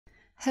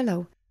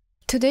Hello.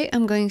 Today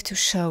I'm going to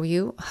show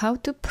you how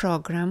to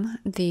program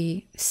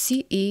the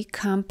CE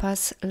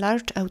Compass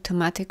Large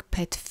Automatic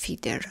Pet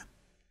Feeder.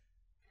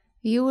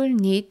 You will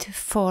need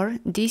 4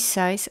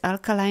 D-size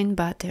alkaline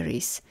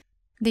batteries.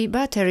 The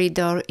battery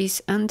door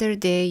is under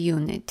the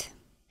unit.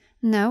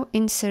 Now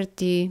insert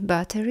the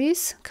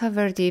batteries,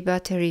 cover the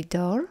battery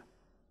door,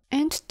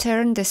 and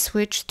turn the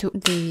switch to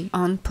the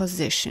on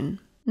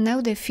position.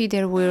 Now the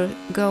feeder will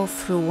go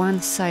through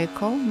one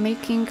cycle,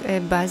 making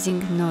a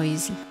buzzing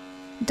noise.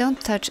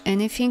 Don't touch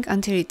anything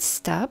until it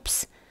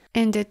stops,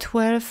 and the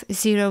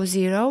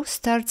 1200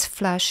 starts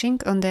flashing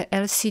on the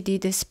LCD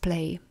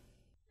display.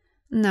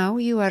 Now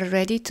you are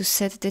ready to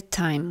set the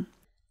time.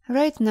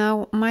 Right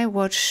now my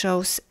watch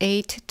shows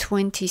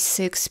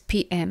 8:26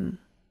 p.m.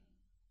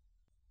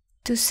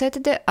 To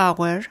set the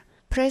hour,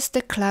 press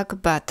the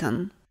clock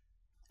button.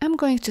 I'm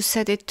going to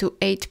set it to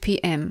 8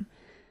 p.m.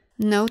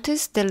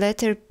 Notice the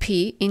letter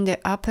P in the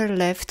upper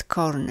left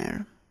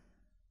corner.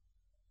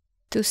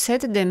 To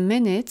set the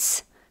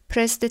minutes,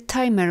 press the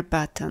timer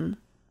button.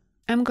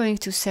 I'm going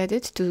to set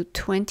it to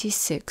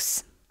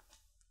 26.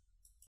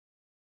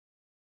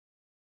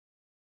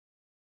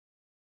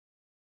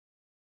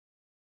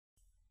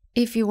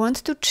 If you want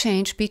to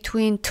change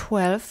between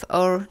 12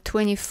 or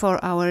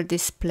 24-hour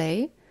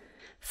display,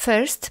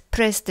 first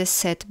press the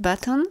set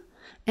button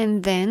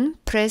and then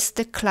press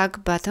the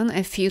clock button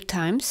a few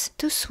times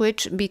to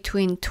switch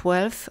between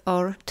 12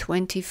 or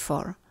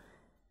 24.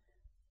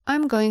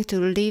 I'm going to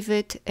leave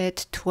it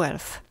at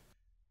 12.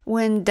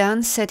 When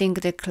done setting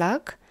the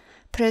clock,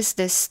 press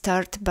the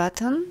start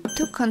button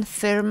to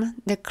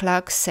confirm the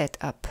clock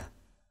setup.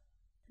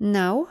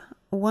 Now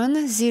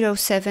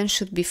 107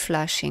 should be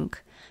flashing.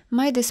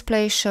 My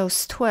display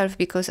shows 12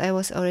 because I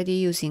was already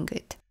using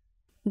it.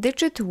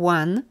 Digit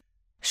 1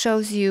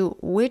 shows you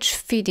which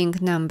feeding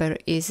number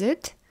is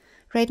it.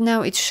 Right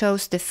now it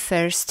shows the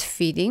first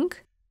feeding,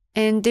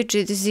 and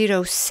digit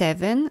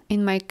 07,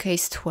 in my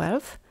case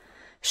 12,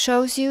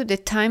 shows you the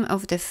time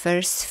of the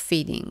first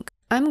feeding.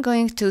 I'm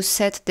going to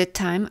set the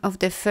time of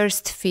the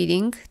first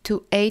feeding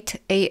to 8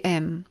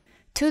 a.m.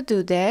 To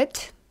do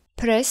that,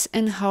 press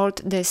and hold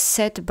the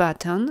set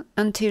button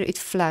until it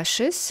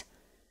flashes,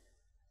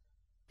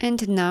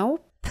 and now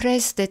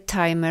press the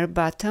timer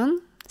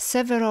button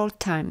several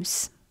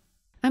times.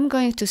 I'm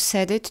going to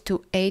set it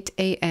to 8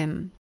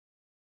 a.m.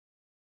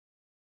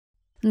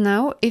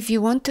 Now, if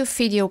you want to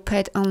feed your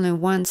pet only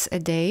once a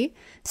day,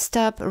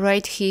 stop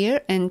right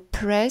here and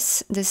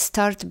press the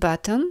start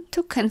button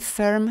to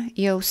confirm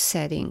your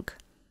setting.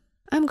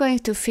 I'm going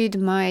to feed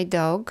my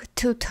dog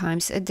 2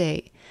 times a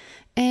day,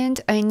 and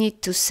I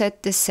need to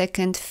set the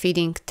second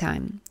feeding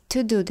time.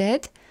 To do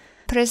that,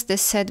 press the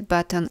set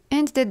button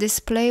and the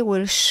display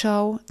will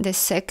show the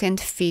second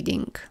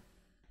feeding.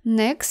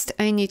 Next,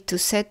 I need to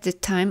set the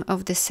time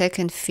of the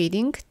second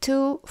feeding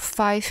to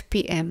 5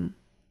 p.m.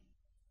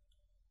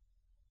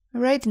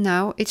 Right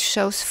now it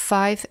shows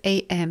 5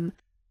 a.m.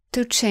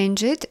 To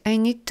change it, I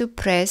need to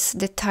press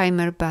the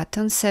timer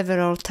button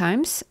several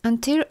times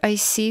until I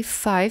see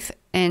 5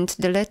 and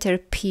the letter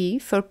P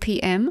for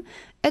PM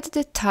at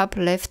the top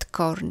left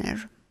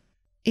corner.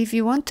 If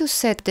you want to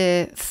set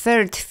the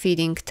third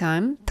feeding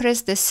time,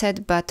 press the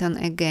set button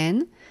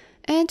again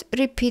and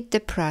repeat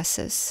the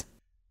process.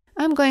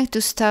 I'm going to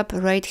stop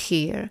right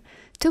here.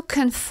 To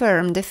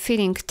confirm the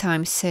feeding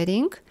time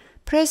setting,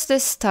 press the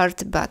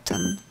start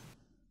button.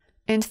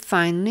 And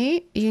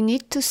finally, you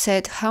need to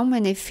set how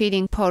many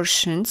feeding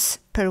portions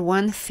per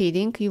one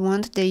feeding you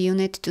want the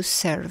unit to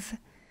serve.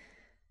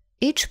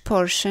 Each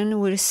portion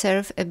will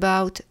serve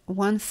about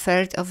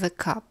 1/3 of a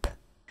cup.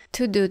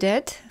 To do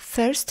that,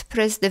 first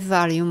press the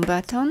volume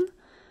button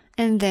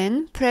and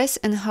then press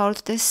and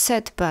hold the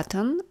set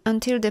button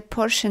until the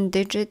portion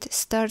digit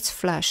starts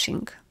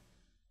flashing.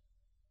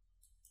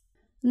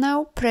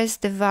 Now press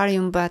the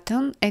volume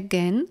button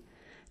again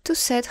to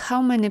set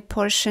how many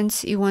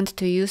portions you want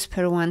to use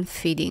per one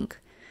feeding.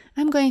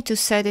 I'm going to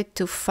set it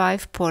to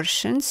 5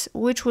 portions,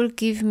 which will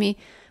give me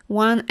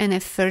 1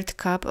 1/3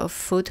 cup of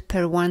food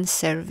per one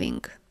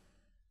serving.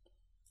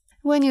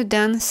 When you're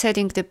done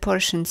setting the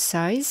portion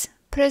size,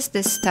 press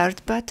the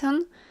start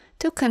button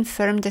to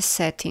confirm the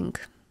setting.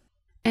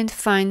 And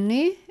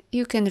finally,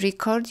 you can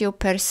record your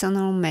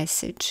personal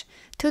message.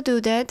 To do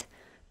that,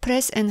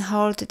 press and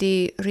hold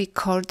the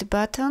record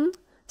button,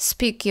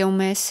 speak your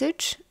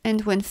message,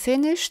 and when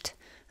finished,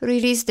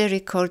 release the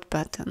record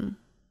button.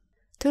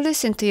 To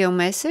listen to your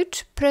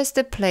message, press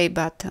the play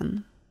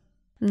button.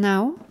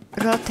 Now,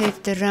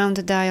 rotate the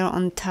round dial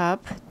on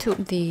top to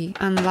the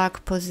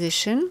unlock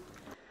position,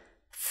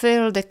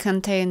 fill the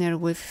container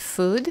with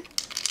food,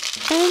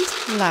 and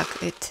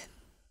lock it.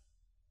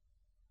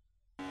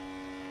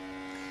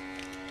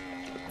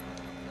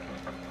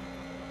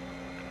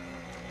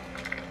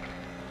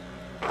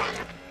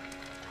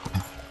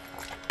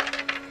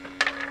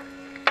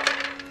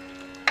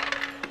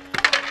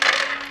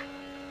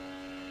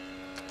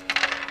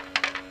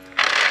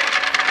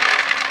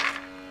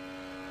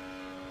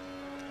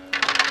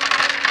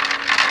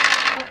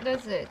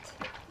 That's it.